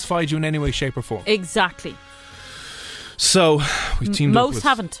satisfied you in any way, shape or form. Exactly. So we've teamed up with... Most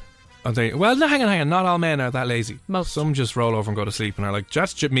haven't. Well, no, hang on. Not all men are that lazy. Most. Some just roll over and go to sleep and are like,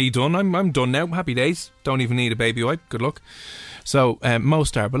 that's me done. I'm done now. Happy days. Don't even need a baby wipe. Good luck. So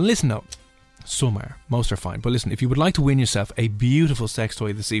most are. But listen up. Some are. Most are fine. But listen, if you would like to win yourself a beautiful sex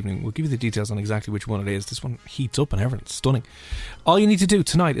toy this evening, we'll give you the details on exactly which one it is. This one heats up and everything. It's stunning. All you need to do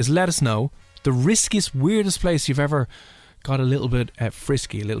tonight is let us know the riskiest, weirdest place you've ever got a little bit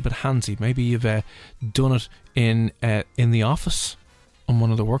frisky, a little bit handsy. Maybe you've done it in the office on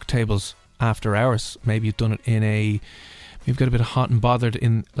one of the work tables after hours. Maybe you've done it you've got a bit of hot and bothered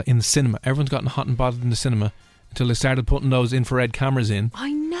in the cinema. Everyone's gotten hot and bothered in the cinema until they started putting those infrared cameras in.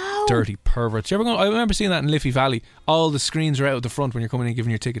 I know. Dirty perverts. I remember seeing that in Liffey Valley. All the screens are out at the front when you're coming in and giving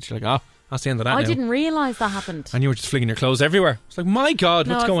your tickets. You're like, that's the end of that now. I didn't realise that happened. And you were just flinging your clothes everywhere. It's like, my God,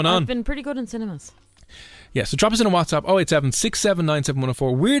 what's going on? I've been pretty good in cinemas. Yeah, so drop us in a WhatsApp 087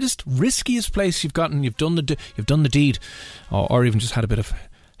 6797104. Weirdest, riskiest place you've done the deed, or even just had a bit of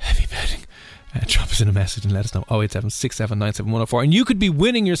heavy betting. Drop us in a message and let us know 087 6797104. And you could be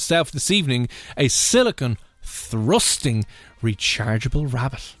winning yourself this evening a silicone thrusting rechargeable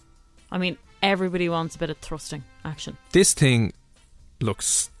rabbit. I mean, everybody wants a bit of thrusting action. This thing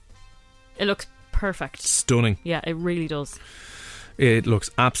looks perfect. Stunning. Yeah, it really does. It looks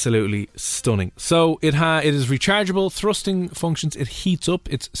absolutely stunning. So it is rechargeable, thrusting functions. It heats up.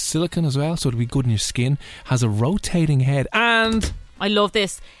 It's silicone as well, so it'll be good in your skin. Has a rotating head, and I love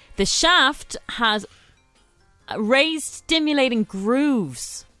this. The shaft has raised stimulating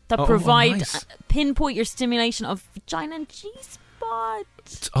grooves that provide nice. Pinpoint your stimulation of vagina and G-spot.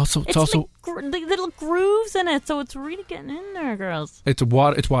 It's also like little grooves in it, so it's really getting in there, girls. It's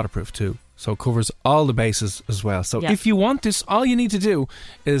waterproof too, so it covers all the bases as well. So if you want this, all you need to do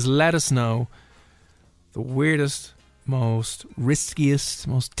is let us know the weirdest, most riskiest,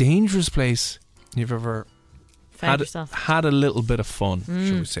 most dangerous place you've ever had a little bit of fun,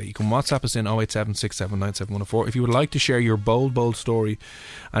 shall we say. You can WhatsApp us in 087 6797104. If you would like to share your bold story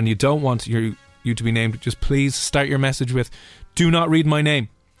and you don't want you to be named, just please start your message with, "Do not read my name,"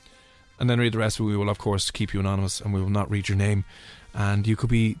 and then read the rest. We will of course keep you anonymous and we will not read your name, and you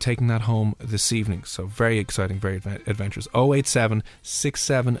could be taking that home this evening. So very exciting, very adventurous. 087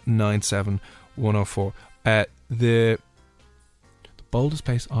 6797104. The boldest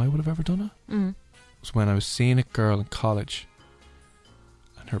place I would have ever done it was when I was seeing a girl in college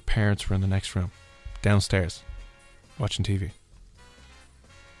and her parents were in the next room downstairs watching TV.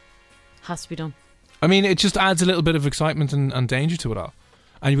 Has to be done. I mean, it just adds a little bit of excitement and danger to it all.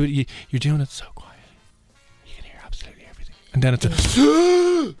 And you're doing it so quiet. You can hear absolutely everything. And then it's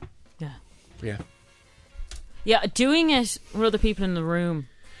Yeah, doing it with other people in the room,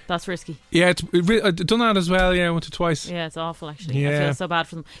 that's risky. Yeah, I've done that as well. Yeah, once or twice. Yeah, it's awful actually. I feel so bad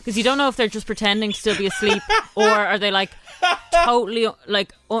for them because you don't know if they're just pretending to still be asleep or are they like totally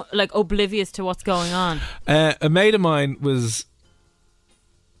like oblivious to what's going on. A mate of mine was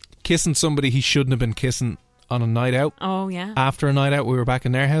kissing somebody he shouldn't have been kissing on a night out. Oh yeah. After a night out, we were back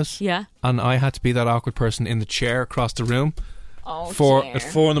in their house. Yeah. And I had to be that awkward person in the chair across the room. Oh, at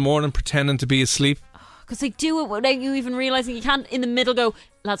 4 a.m, pretending to be asleep. Because they do it without you even realising. You can't in the middle go,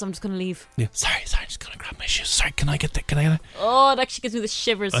 "Lads, I'm just going to leave." Yeah. Sorry, I'm just going to grab my shoes. Sorry, can I get that? Can I get it? Oh, it actually gives me the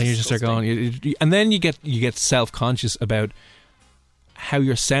shivers. And you just start going, and then you get self-conscious about how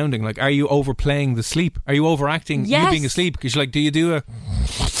you're sounding. Like, are you overplaying the sleep? Are you overacting you being asleep? Because you're like, do you do a?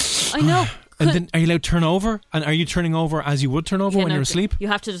 I know. And then are you allowed to turn over? And are you turning over as you would turn over when you're asleep? You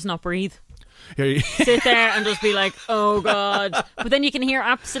have to just not breathe. Yeah. Sit there and just be like, "Oh God!" But then you can hear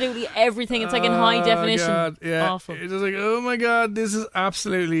absolutely everything. It's like in high definition. God, yeah. Awful. It's just like, oh my God, this is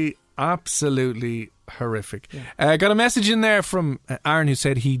absolutely horrific. Yeah. Got a message in there from Aaron who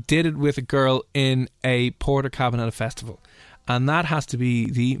said he did it with a girl in a porter cabin at a festival, and that has to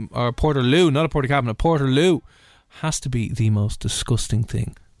be or Porterloo, not a porter cabin, a Porterloo has to be the most disgusting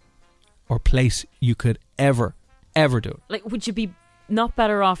thing or place you could ever do it. Like, would you be not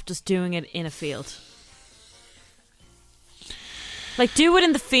better off just doing it in a field? Like, do it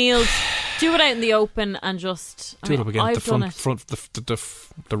in the field, do it out in the open, and just do it up against the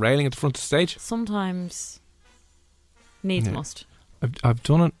railing at the front of the stage. Sometimes needs must. I've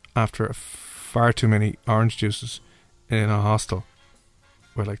done it after far too many orange juices in a hostel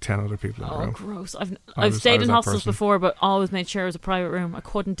with like 10 other people in the room. Oh, gross! I've stayed in hostels before, but always made sure it was a private room. I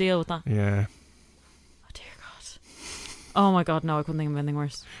couldn't deal with that. Yeah. Oh my God, no, I couldn't think of anything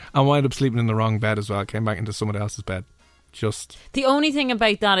worse. I wound up sleeping in the wrong bed as well. I came back into someone else's bed. The only thing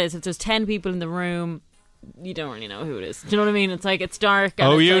about that is if there's 10 people in the room, you don't really know who it is. Do you know what I mean? It's like, it's dark.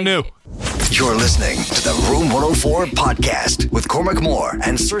 And knew. You're listening to the Room 104 podcast with Cormac Moore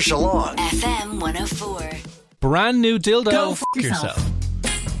and Saoirse Long. FM 104. Brand new dildo. Go f*** yourself.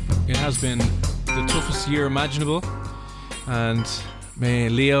 It has been the toughest year imaginable, and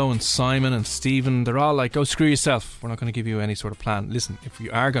Leo and Simon and Stephen, they're all like, go screw yourself. We're not going to give you any sort of plan. Listen, if you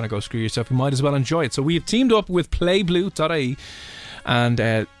are going to go screw yourself, you might as well enjoy it. So we have teamed up with playblue.ie,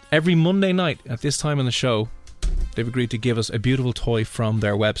 and every Monday night at this time on the show, they've agreed to give us a beautiful toy from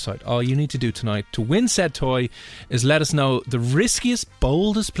their website. All you need to do tonight to win said toy is let us know the riskiest,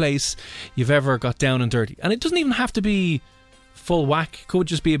 boldest place you've ever got down and dirty. And it doesn't even have to be full whack. It could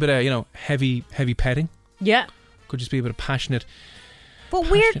just be a bit of, heavy petting. Yeah. Could just be a bit of passionate. But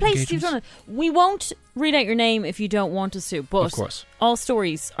weird places you've done it. We won't read out your name if you don't want us to, but of course, all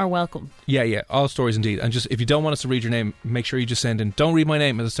stories are welcome. Yeah, all stories indeed. And just if you don't want us to read your name, make sure you just send in, don't read my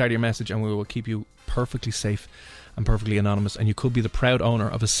name at the start of your message, and we will keep you perfectly safe and perfectly anonymous. And you could be the proud owner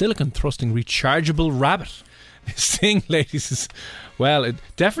of a silicone thrusting rechargeable rabbit. This thing, ladies, is, well,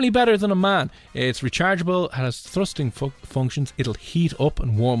 definitely better than a man. It's rechargeable, has thrusting functions. It'll heat up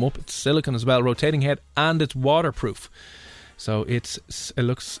and warm up. It's silicone as well, rotating head, and it's waterproof. So it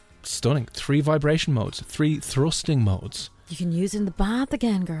looks stunning. 3 vibration modes, 3 thrusting modes. You can use it in the bath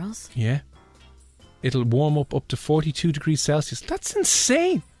again, girls. Yeah. It'll warm up to 42 degrees Celsius. That's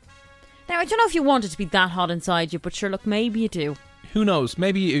insane. Now, I don't know if you want it to be that hot inside you, but sure, look, maybe you do. Who knows?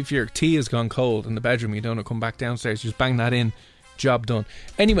 Maybe if your tea has gone cold in the bedroom, you don't want to come back downstairs, just bang that in, job done.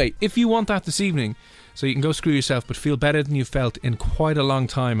 Anyway, if you want that this evening, so you can go screw yourself but feel better than you felt in quite a long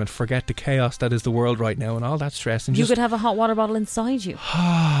time and forget the chaos that is the world right now and all that stress. And you could have a hot water bottle inside you.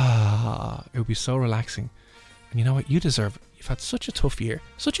 It would be so relaxing. And you know what? You deserve it. You've had such a tough year,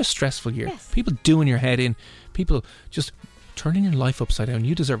 such a stressful year. Yes. People doing your head in, people just turning your life upside down.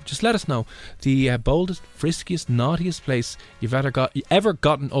 You deserve it. Just let us know the boldest, friskiest, naughtiest place you've ever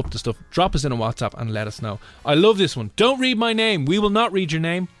gotten up to stuff. Drop us in a WhatsApp and let us know. I love this one. Don't read my name. We will not read your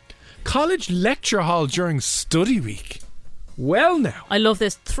name. College lecture hall during study week. Well now. I love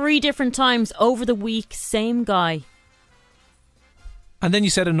this. 3 different times over the week, same guy. And then you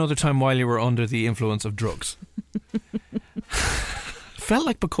said another time while you were under the influence of drugs. Felt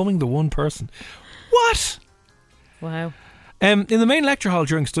like becoming the one person. What? Wow. In the main lecture hall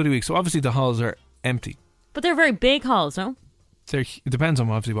during study week, so obviously the halls are empty. But they're very big halls, no? It depends on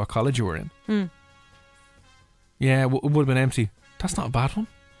obviously what college you were in. Yeah, it would have been empty. That's not a bad one.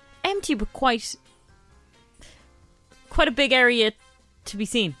 Empty, but quite a big area to be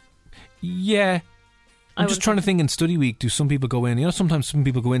seen. Yeah. I'm just trying to think in study week, do some people go in? You know, sometimes some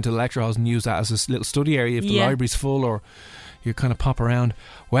people go into lecture halls and use that as a little study area if the library's full or you kind of pop around.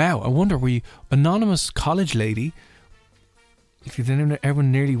 Wow, I wonder, were you anonymous college lady? Did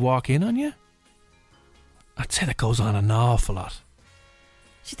everyone nearly walk in on you? I'd say that goes on an awful lot.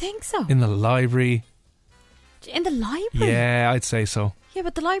 Do you think so? In the library. In the library? Yeah, I'd say so. Yeah,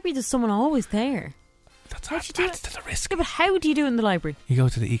 but the library, there's someone always there. That's the risk. Yeah, but how do you do it in the library? You go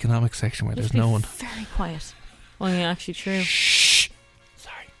to the economics section where there's no one. Very quiet. Oh, yeah, actually true. Shh.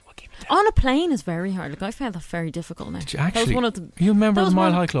 Sorry, we'll keep it down. On a plane is very hard. Like, I found that very difficult now. Did you actually? That was one of the, you remember the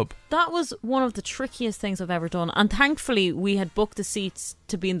Mile High Club? That was one of the trickiest things I've ever done. And thankfully, we had booked the seats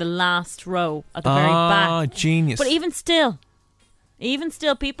to be in the last row at the very back. Ah, genius. But even still,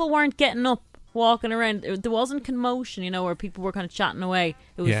 people weren't getting up, walking around. There wasn't commotion, where people were kind of chatting away.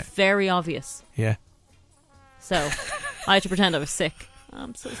 It was very obvious. Yeah. So I had to pretend I was sick.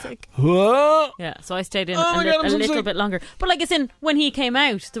 I'm so sick. Whoa. Yeah, so I stayed in a little bit longer. But like, as in, when he came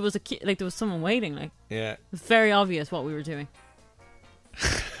out, there was there was someone waiting. Like, yeah, it was very obvious what we were doing.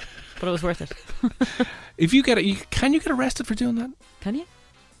 But it was worth it. If you can you get arrested for doing that? Can you?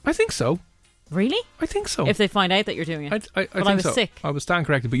 I think so. Really? I think so. If they find out that you're doing it. I think I was so. sick. I was stand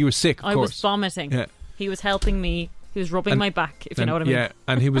corrected, but you were sick, of course. I was vomiting. Yeah. He was helping me. He was rubbing my back, if you know what I mean. Yeah,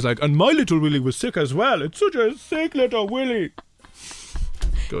 and he was like, and my little Willie was sick as well. It's such a sick little Willie.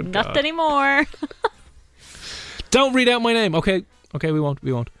 Good Not God. anymore. Don't read out my name. Okay, we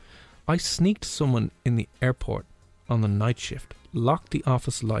won't. I sneaked someone in the airport on the night shift. Locked the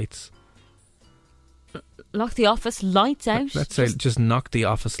office lights. Lock the office lights out? Let's say just knocked the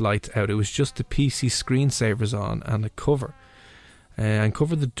office lights out. It was just the PC screensavers on and a cover. And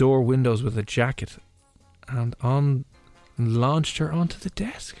covered the door windows with a jacket. And launched her onto the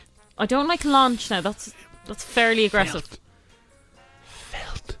desk. I don't like launch now. That's fairly aggressive.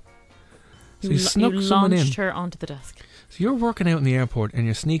 Felt. So you snuck someone in. Launched her onto the desk. So you're working out in the airport and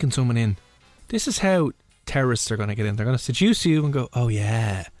you're sneaking someone in. This is how terrorists are going to get in. They're going to seduce you and go, oh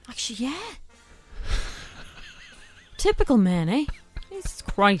yeah. Actually, yeah. Typical men, eh? Jesus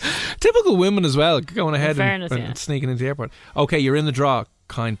Christ. Typical women as well, going ahead fairness, and sneaking into the airport. Okay, you're in the draw,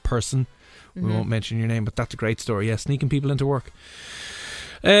 kind person. We won't mention your name, but that's a great story. Yeah, sneaking people into work.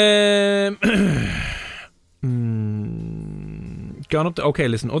 gone up okay,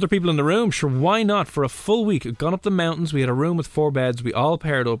 listen, other people in the room, sure, why not? For a full week, gone up the mountains. We had a room with 4 beds. We all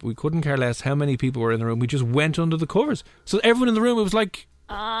paired up. We couldn't care less how many people were in the room. We just went under the covers. So everyone in the room, it was like...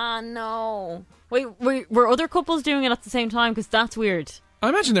 no. Wait, were other couples doing it at the same time? Because that's weird. I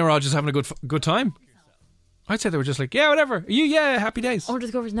imagine they were all just having a good time. I'd say they were just like, yeah, whatever. Yeah, happy days. Under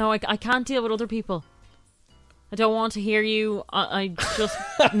the covers? No, I can't deal with other people. I don't want to hear you. I just...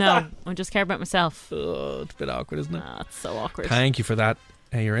 No, I just care about myself. Oh, it's a bit awkward, isn't it? It's so awkward. Thank you for that.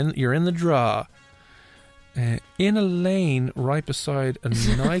 You're in the draw. In a lane right beside a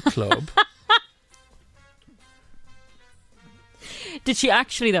nightclub. Did she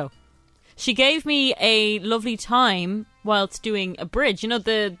actually, though? She gave me a lovely time whilst doing a bridge. You know,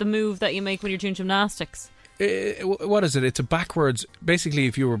 the move that you make when you're doing gymnastics? What is it? It's a backwards... Basically,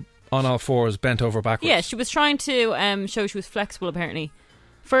 if you were on all fours, bent over backwards. Yeah, she was trying to show she was flexible, apparently.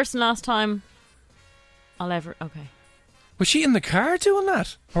 First and last time I'll ever... Okay. Was she in the car doing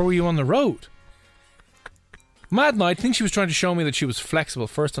that? Or were you on the road? Mad Night, I think she was trying to show me that she was flexible.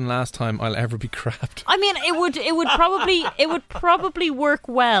 First and last time I'll ever be crapped. I mean, it would probably work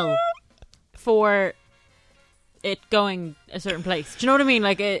well for it going a certain place. Do you know what I mean?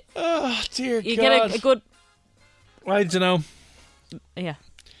 Like it. Oh dear you God! You get a good. I don't know. Yeah.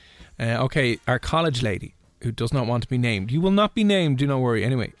 Okay, our college lady who does not want to be named. You will not be named. Do not worry.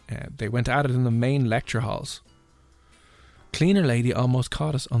 Anyway, they went at it in the main lecture halls. Cleaner lady almost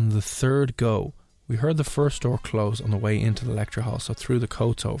caught us on the 3rd go. We heard the first door close on the way into the lecture hall, so threw the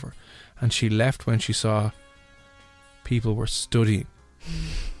coats over, and she left when she saw people were studying.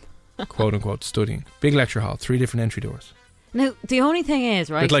 Quote unquote studying. Big lecture hall, 3 different entry doors. Now, the only thing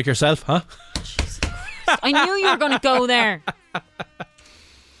is, right? Bit like yourself, huh? Jesus Christ. I knew you were going to go there. Dear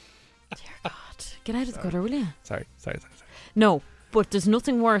God. Get out of the gutter, will you? Sorry. No, but there's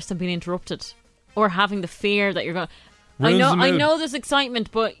nothing worse than being interrupted or having the fear that you're going... I know there's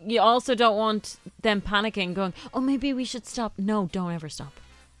excitement, but you also don't want them panicking, going, oh, maybe we should stop. No, don't ever stop.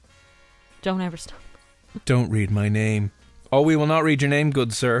 Don't ever stop. Don't read my name. Oh, we will not read your name,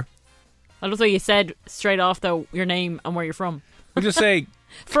 good sir. I love how you said straight off, though, your name and where you're from. We'll just say...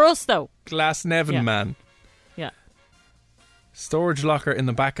 For us, though. Glasnevin man. Yeah. Storage locker in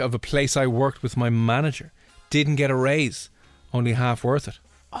the back of a place I worked with my manager. Didn't get a raise. Only half worth it.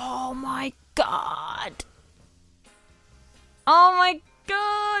 Oh, my God. Oh my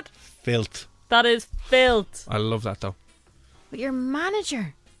God. Filth. That is filth. I love that though. But your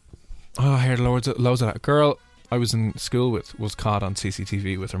manager. Oh, I heard loads of that. A girl I was in school with was caught on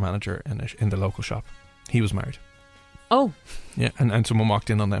CCTV with her manager in the local shop. He was married. Oh. Yeah, and someone walked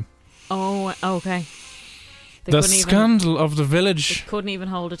in on them. Oh, okay. The scandal of the village. They couldn't even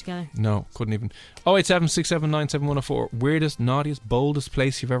hold it together. No, couldn't even. 087-679-7104. Weirdest, naughtiest, boldest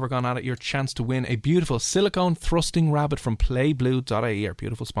place you've ever gone at it. Your chance to win a beautiful silicone thrusting rabbit from playblue.ie, our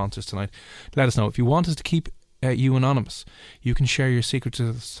beautiful sponsors tonight. Let us know. If you want us to keep you anonymous, you can share your secrets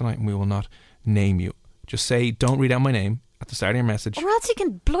with us tonight and we will not name you. Just say, don't read out my name at the start of your message. Or else you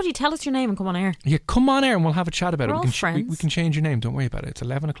can bloody tell us your name and come on air. Yeah, come on air and we'll have a chat about We're it. all friends. We can change your name. Don't worry about it. It's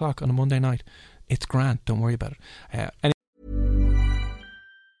 11 o'clock on a Monday night. It's grand. Don't worry about it.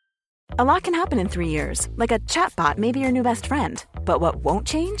 A lot can happen in 3 years. Like a chatbot may be your new best friend. But what won't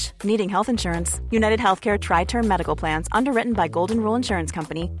change? Needing health insurance. United Healthcare Tri-Term Medical Plans, underwritten by Golden Rule Insurance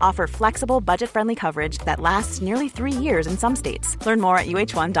Company, offer flexible, budget-friendly coverage that lasts nearly 3 years in some states. Learn more at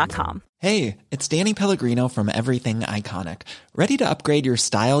uh1.com. Hey, it's Danny Pellegrino from Everything Iconic. Ready to upgrade your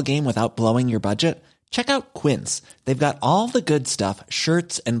style game without blowing your budget? Check out Quince. They've got all the good stuff,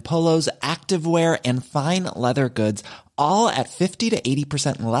 shirts and polos, activewear, and fine leather goods, all at 50 to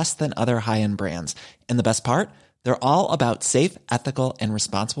 80% less than other high-end brands. And the best part? They're all about safe, ethical, and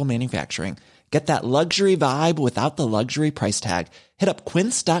responsible manufacturing. Get that luxury vibe without the luxury price tag. Hit up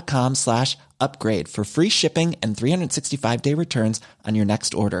quince.com/upgrade for free shipping and 365-day returns on your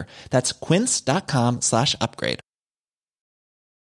next order. That's quince.com/upgrade.